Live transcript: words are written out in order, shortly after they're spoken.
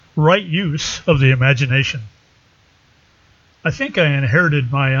Right use of the imagination. I think I inherited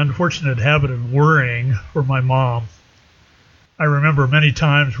my unfortunate habit of worrying from my mom. I remember many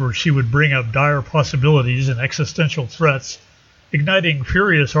times where she would bring up dire possibilities and existential threats, igniting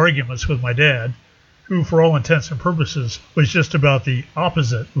furious arguments with my dad, who, for all intents and purposes, was just about the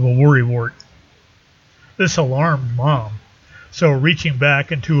opposite of a worrywart. This alarmed Mom, so reaching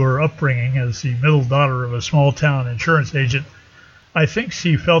back into her upbringing as the middle daughter of a small-town insurance agent, I think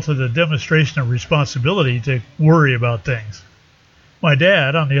she felt it a demonstration of responsibility to worry about things. My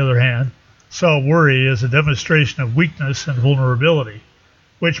dad, on the other hand, saw worry as a demonstration of weakness and vulnerability,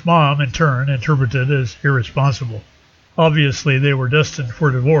 which Mom, in turn, interpreted as irresponsible. Obviously, they were destined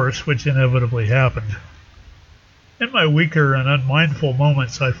for divorce, which inevitably happened. In my weaker and unmindful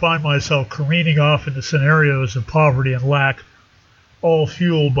moments, I find myself careening off into scenarios of poverty and lack, all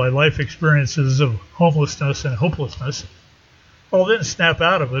fueled by life experiences of homelessness and hopelessness. I'll then snap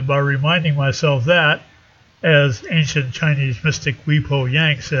out of it by reminding myself that, as ancient Chinese mystic Hui Po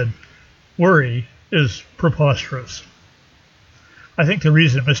Yang said, worry is preposterous. I think the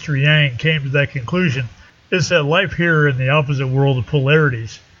reason Mr. Yang came to that conclusion is that life here in the opposite world of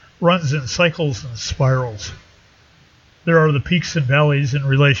polarities runs in cycles and spirals. There are the peaks and valleys in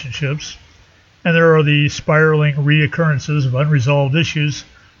relationships, and there are the spiraling reoccurrences of unresolved issues,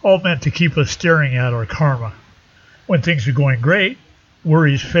 all meant to keep us staring at our karma. When things are going great,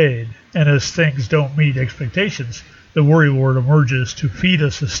 worries fade, and as things don't meet expectations, the worrywart emerges to feed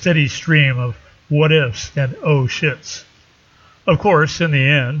us a steady stream of what-ifs and oh-shits. Of course, in the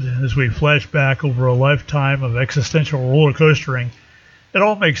end, as we flash back over a lifetime of existential roller coastering, it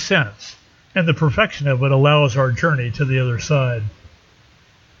all makes sense, and the perfection of it allows our journey to the other side.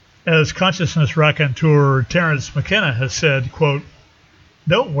 As consciousness raconteur Terence McKenna has said, quote,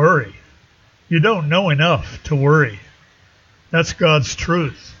 "Don't worry. You don't know enough to worry. That's God's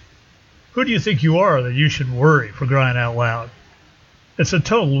truth. Who do you think you are that you should worry, for crying out loud? It's a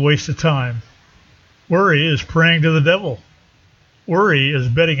total waste of time. Worry is praying to the devil. Worry is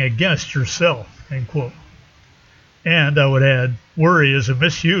betting against yourself," end quote. And I would add, worry is a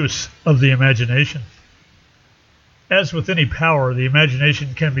misuse of the imagination. As with any power, the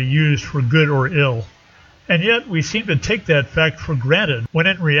imagination can be used for good or ill. And yet we seem to take that fact for granted, when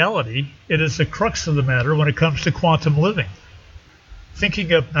in reality it is the crux of the matter when it comes to quantum living.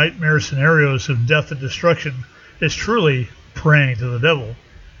 Thinking up nightmare scenarios of death and destruction is truly praying to the devil.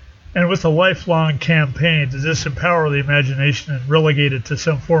 And with a lifelong campaign to disempower the imagination and relegate it to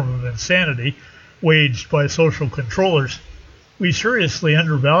some form of insanity waged by social controllers, we seriously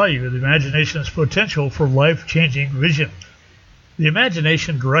undervalue the imagination's potential for life-changing vision. The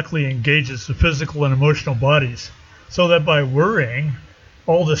imagination directly engages the physical and emotional bodies, so that by worrying,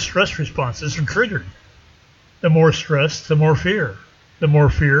 all the stress responses are triggered. The more stress, the more fear. The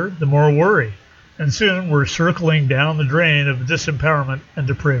more fear, the more worry. And soon we're circling down the drain of disempowerment and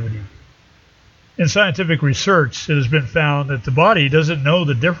depravity. In scientific research, it has been found that the body doesn't know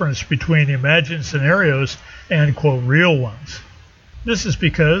the difference between imagined scenarios and, quote, real ones. This is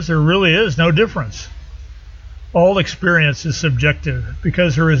because there really is no difference. All experience is subjective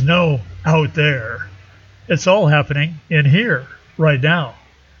because there is no out there. It's all happening in here, right now.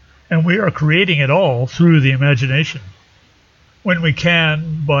 And we are creating it all through the imagination. When we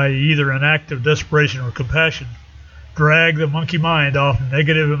can, by either an act of desperation or compassion, drag the monkey mind off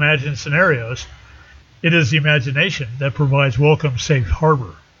negative imagined scenarios, it is the imagination that provides welcome safe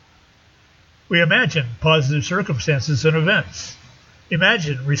harbor. We imagine positive circumstances and events.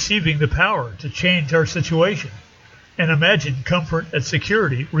 Imagine receiving the power to change our situation, and imagine comfort and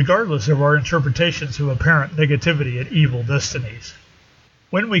security regardless of our interpretations of apparent negativity and evil destinies.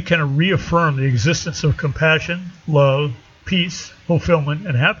 When we can reaffirm the existence of compassion, love, peace, fulfillment,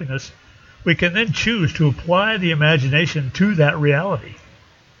 and happiness, we can then choose to apply the imagination to that reality.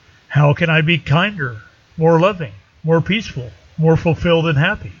 How can I be kinder, more loving, more peaceful, more fulfilled and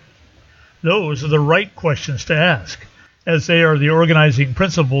happy? Those are the right questions to ask, as they are the organizing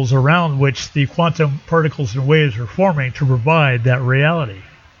principles around which the quantum particles and waves are forming to provide that reality.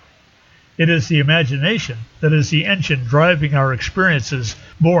 It is the imagination that is the engine driving our experiences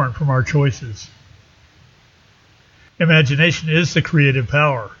born from our choices. Imagination is the creative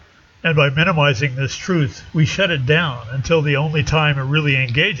power, and by minimizing this truth, we shut it down until the only time it really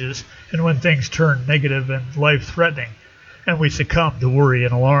engages is when things turn negative and life-threatening, and we succumb to worry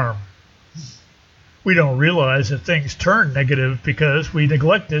and alarm. We don't realize that things turn negative because we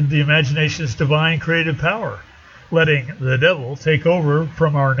neglected the imagination's divine creative power, letting the devil take over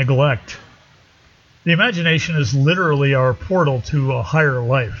from our neglect. The imagination is literally our portal to a higher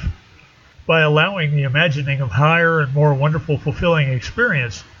life. By allowing the imagining of higher and more wonderful, fulfilling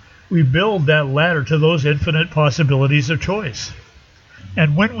experience, we build that ladder to those infinite possibilities of choice.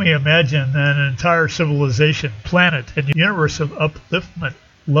 And when we imagine an entire civilization, planet, and universe of upliftment,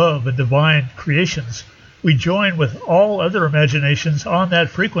 love, and divine creations, we join with all other imaginations on that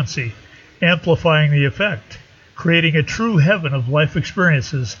frequency, amplifying the effect, creating a true heaven of life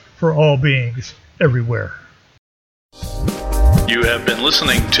experiences for all beings everywhere. You have been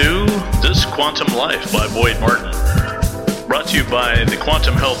listening to This Quantum Life by Boyd Martin, brought to you by the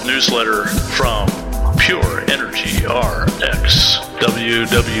Quantum Health Newsletter from Pure Energy RX,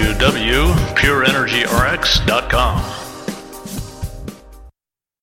 www.pureenergyrx.com.